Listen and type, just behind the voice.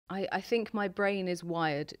I think my brain is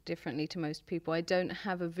wired differently to most people. I don't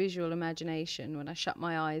have a visual imagination. When I shut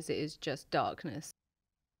my eyes, it is just darkness.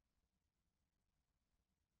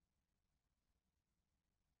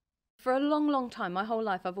 For a long, long time, my whole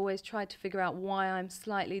life, I've always tried to figure out why I'm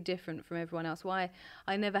slightly different from everyone else, why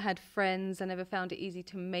I never had friends, I never found it easy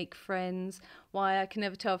to make friends, why I can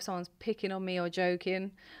never tell if someone's picking on me or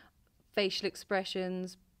joking. Facial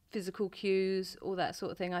expressions, physical cues, all that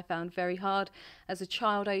sort of thing I found very hard. As a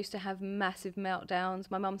child, I used to have massive meltdowns.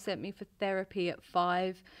 My mum sent me for therapy at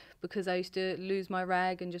 5 because I used to lose my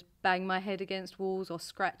rag and just bang my head against walls or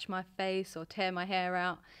scratch my face or tear my hair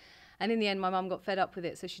out. And in the end, my mum got fed up with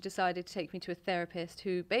it, so she decided to take me to a therapist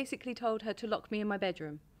who basically told her to lock me in my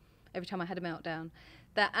bedroom every time I had a meltdown.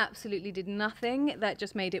 That absolutely did nothing. That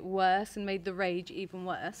just made it worse and made the rage even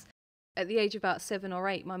worse. At the age of about 7 or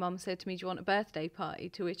 8, my mum said to me, "Do you want a birthday party?"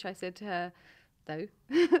 To which I said to her, "No."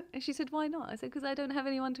 And she said, "Why not?" I said, "Because I don't have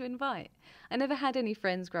anyone to invite." I never had any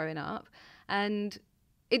friends growing up, and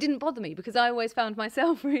it didn't bother me because I always found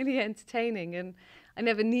myself really entertaining, and I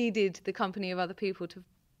never needed the company of other people to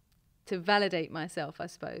validate myself, I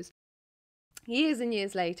suppose. Years and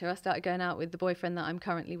years later, I started going out with the boyfriend that I'm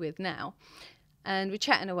currently with now. And we're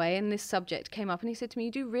chatting away, and this subject came up, and he said to me,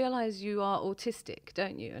 "You do realise you are autistic,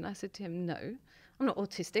 don't you?" And I said to him, "No, I'm not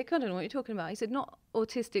autistic. I don't know what you're talking about." He said, "Not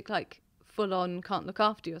autistic like full-on can't look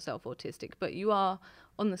after yourself autistic, but you are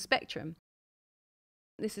on the spectrum."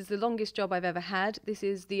 This is the longest job I've ever had. This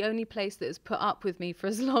is the only place that has put up with me for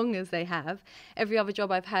as long as they have. Every other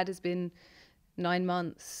job I've had has been 9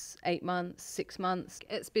 months, 8 months, 6 months.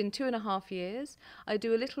 It's been 2.5 years. I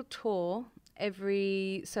do a little tour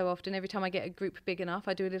every so often. Every time I get a group big enough,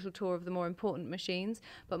 I do a little tour of the more important machines.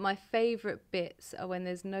 But my favourite bits are when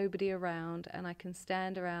there's nobody around and I can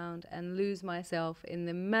stand around and lose myself in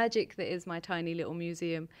the magic that is my tiny little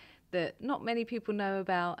museum that not many people know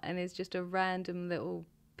about and is just a random little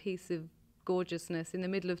piece of gorgeousness in the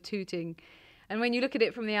middle of Tooting. And when you look at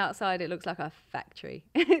it from the outside, it looks like a factory.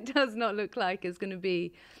 It does not look like it's going to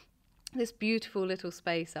be this beautiful little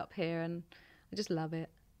space up here, and I just love it.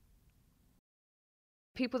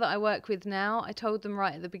 People that I work with now, I told them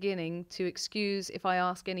right at the beginning to excuse if I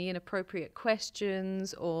ask any inappropriate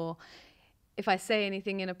questions or if I say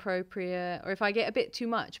anything inappropriate or if I get a bit too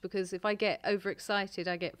much, because if I get overexcited,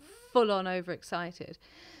 I get full on overexcited.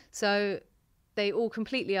 So they all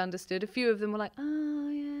completely understood. A few of them were like, "Oh,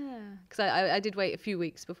 yeah." Because I did wait a few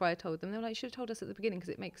weeks before I told them. They were like, "You should have told us at the beginning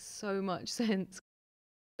because it makes so much sense."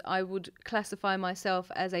 I would classify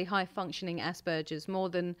myself as a high-functioning Asperger's more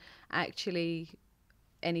than actually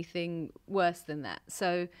anything worse than that.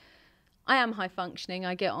 So I am high-functioning.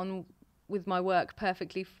 I get on with my work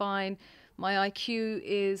perfectly fine. My IQ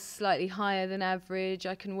is slightly higher than average.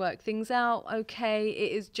 I can work things out okay.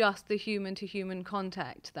 It is just the human-to-human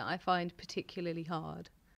contact that I find particularly hard.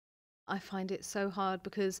 I find it so hard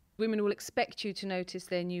because women will expect you to notice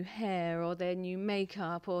their new hair or their new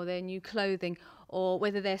makeup or their new clothing or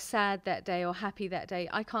whether they're sad that day or happy that day.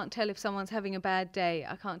 I can't tell if someone's having a bad day.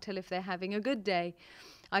 I can't tell if they're having a good day.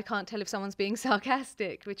 I can't tell if someone's being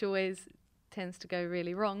sarcastic, which always tends to go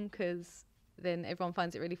really wrong because then everyone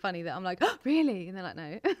finds it really funny that I'm like, "Oh, really?" And they're like,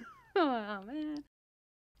 "No." Oh, man.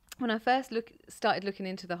 When I first started looking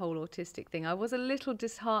into the whole autistic thing, I was a little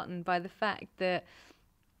disheartened by the fact that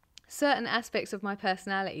certain aspects of my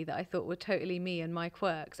personality that I thought were totally me and my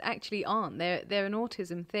quirks actually aren't. They're an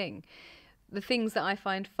autism thing. The things that I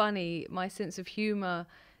find funny, my sense of humour,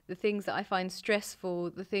 the things that I find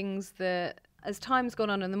stressful, the things that, as time's gone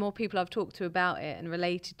on and the more people I've talked to about it and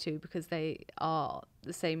related to because they are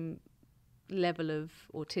the same level of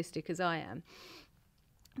autistic as I am,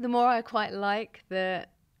 the more I quite like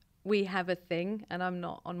that we have a thing and I'm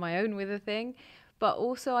not on my own with a thing. But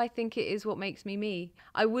also I think it is what makes me me.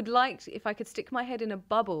 I would like, if I could stick my head in a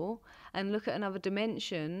bubble and look at another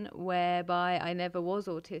dimension whereby I never was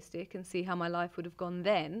autistic and see how my life would have gone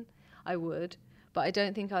then, I would. But I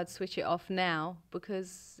don't think I'd switch it off now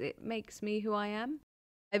because it makes me who I am.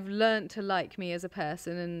 I've learned to like me as a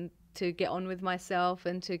person and to get on with myself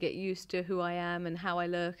and to get used to who I am and how I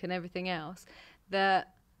look and everything else,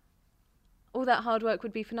 that all that hard work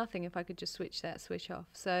would be for nothing if I could just switch off.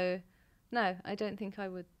 So no, I don't think I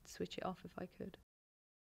would switch it off if I could.